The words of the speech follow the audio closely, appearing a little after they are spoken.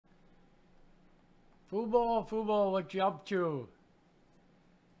Fubo, what you up to?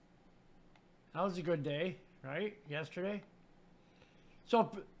 That was a good day, right? Yesterday.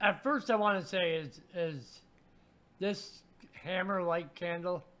 So at first I want to say is this hammer-like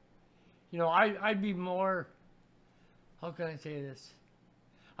candle, you know, I'd be more, how can I say this?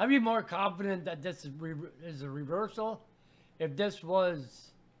 I'd be more confident that this is a reversal if this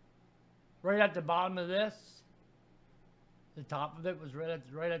was right at the bottom of this. The top of it was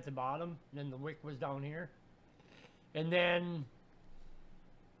right at the bottom, and then the wick was down here. And then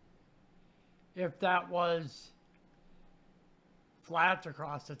if that was flat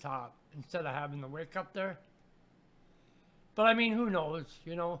across the top instead of having the wick up there. But I mean, who knows,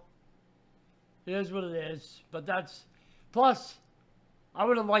 you know? It is what it is. But that's, plus, I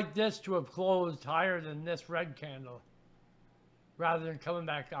would have liked this to have closed higher than this red candle rather than coming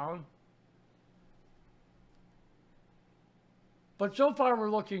back down. But so far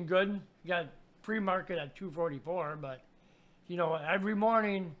we're looking good. We got pre-market at 244, but you know, every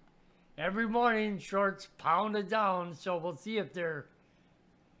morning shorts pounded down. So we'll see if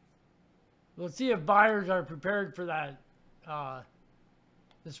buyers are prepared for that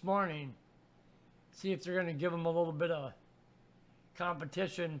this morning. See if they're going to give them a little bit of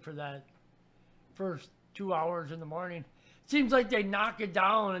competition for that first 2 hours in the morning. Seems like they knock it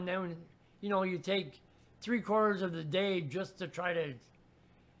down, and then, you know, you take 3/4 of the day just to try to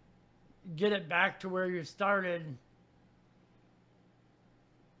get it back to where you started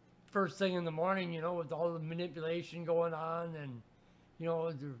first thing in the morning, you know, with all the manipulation going on, and, you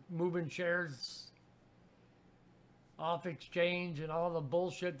know, they're moving shares off exchange and all the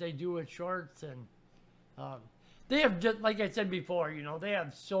bullshit they do with shorts. And they have, just like I said before, you know, they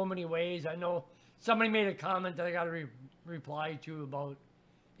have so many ways. I know somebody made a comment that I got to reply to about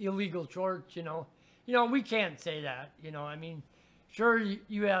illegal shorts, you know. You know, we can't say that, you know. I mean, sure,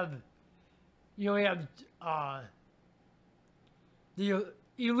 you have the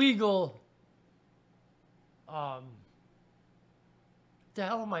illegal, the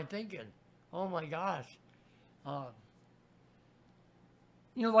hell am I thinking? Oh my gosh. You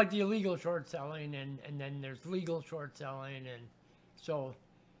know, like the illegal short selling, and then there's legal short selling, and so,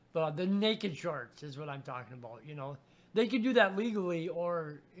 but the naked shorts is what I'm talking about, you know. They could do that legally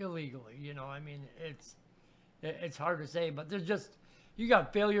or illegally, you know. I mean, it's hard to say, but there's just, you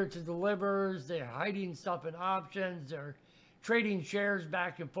got failure to delivers, they're hiding stuff in options, they're trading shares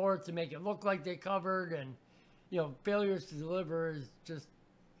back and forth to make it look like they covered, and, you know, failures to deliver is just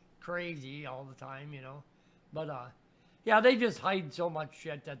crazy all the time, you know. But, yeah, they just hide so much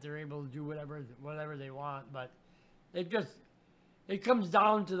shit that they're able to do whatever they want, but it comes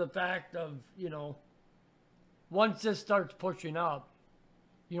down to the fact of, you know, once this starts pushing up,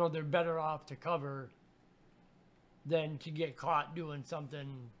 you know, they're better off to cover than to get caught doing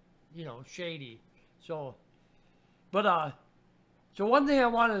something, you know, shady. So, but, so one thing I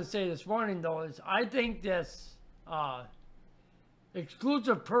wanted to say this morning, though, is I think this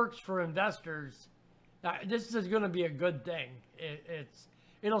exclusive perks for investors, this is going to be a good thing.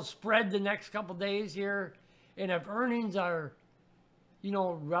 It'll spread the next couple days here, and if earnings are, you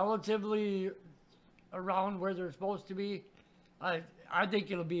know, relatively around where they're supposed to be, I think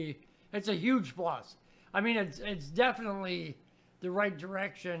it's a huge plus. I mean, it's definitely the right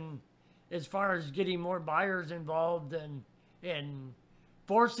direction as far as getting more buyers involved and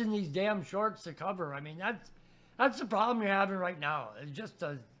forcing these damn shorts to cover. I mean, that's the problem you're having right now. It's just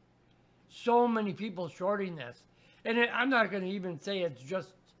so many people shorting this. And I'm not going to even say it's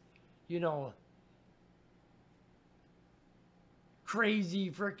just, you know, crazy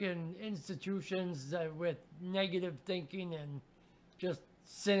freaking institutions with negative thinking and just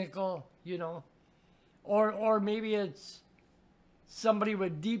cynical, you know, or maybe it's somebody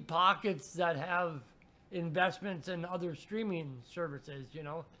with deep pockets that have investments in other streaming services, you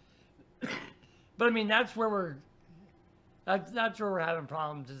know. But I mean, that's where we're having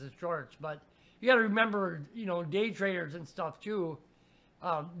problems, is the shorts. But you got to remember, you know, day traders and stuff too,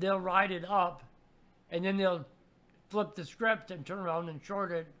 they'll ride it up and then they'll flip the script and turn around and short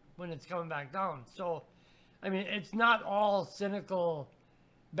it when it's coming back down. So, I mean, it's not all cynical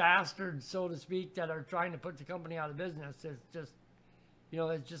bastards, so to speak, that are trying to put the company out of business. It's just, you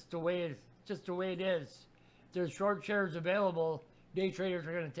know, it's just the way it is. If there's short shares available, day traders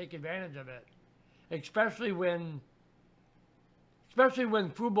are going to take advantage of it, especially when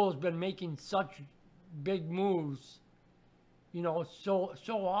Fubo's been making such big moves, you know, so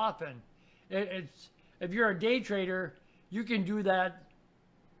often. It's if you're a day trader, you can do that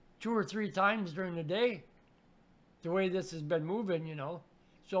 2 or 3 times during the day, the way this has been moving, you know.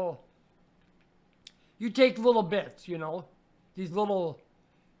 So you take little bits, you know, these little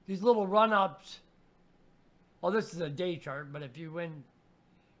run-ups well, this is a day chart, but if you win,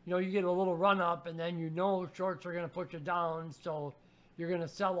 you know, you get a little run up and then you know shorts are going to push it down. So you're going to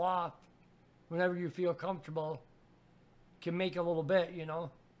sell off whenever you feel comfortable, can make a little bit, you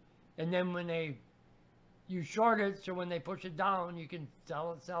know, and then when you short it, so when they push it down, you can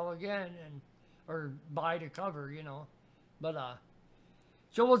sell again, or buy to cover, you know. But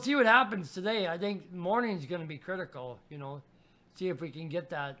so we'll see what happens today. I think morning's going to be critical, you know. See if we can get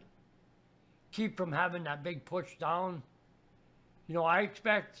that, keep from having that big push down. You know, I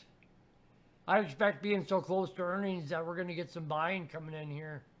expect being so close to earnings that we're going to get some buying coming in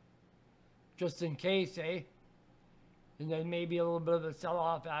here, just in case, eh? And then maybe a little bit of a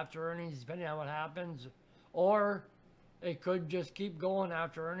sell-off after earnings, depending on what happens. Or it could just keep going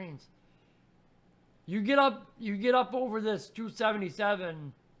after earnings. You get up over this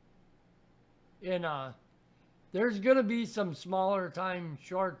 277, and there's going to be some smaller time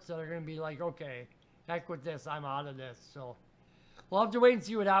shorts that are going to be like, okay, heck with this, I'm out of this. So we'll have to wait and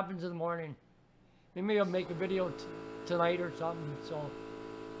see what happens in the morning. Maybe I'll make a video tonight or something. So,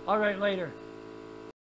 all right, later.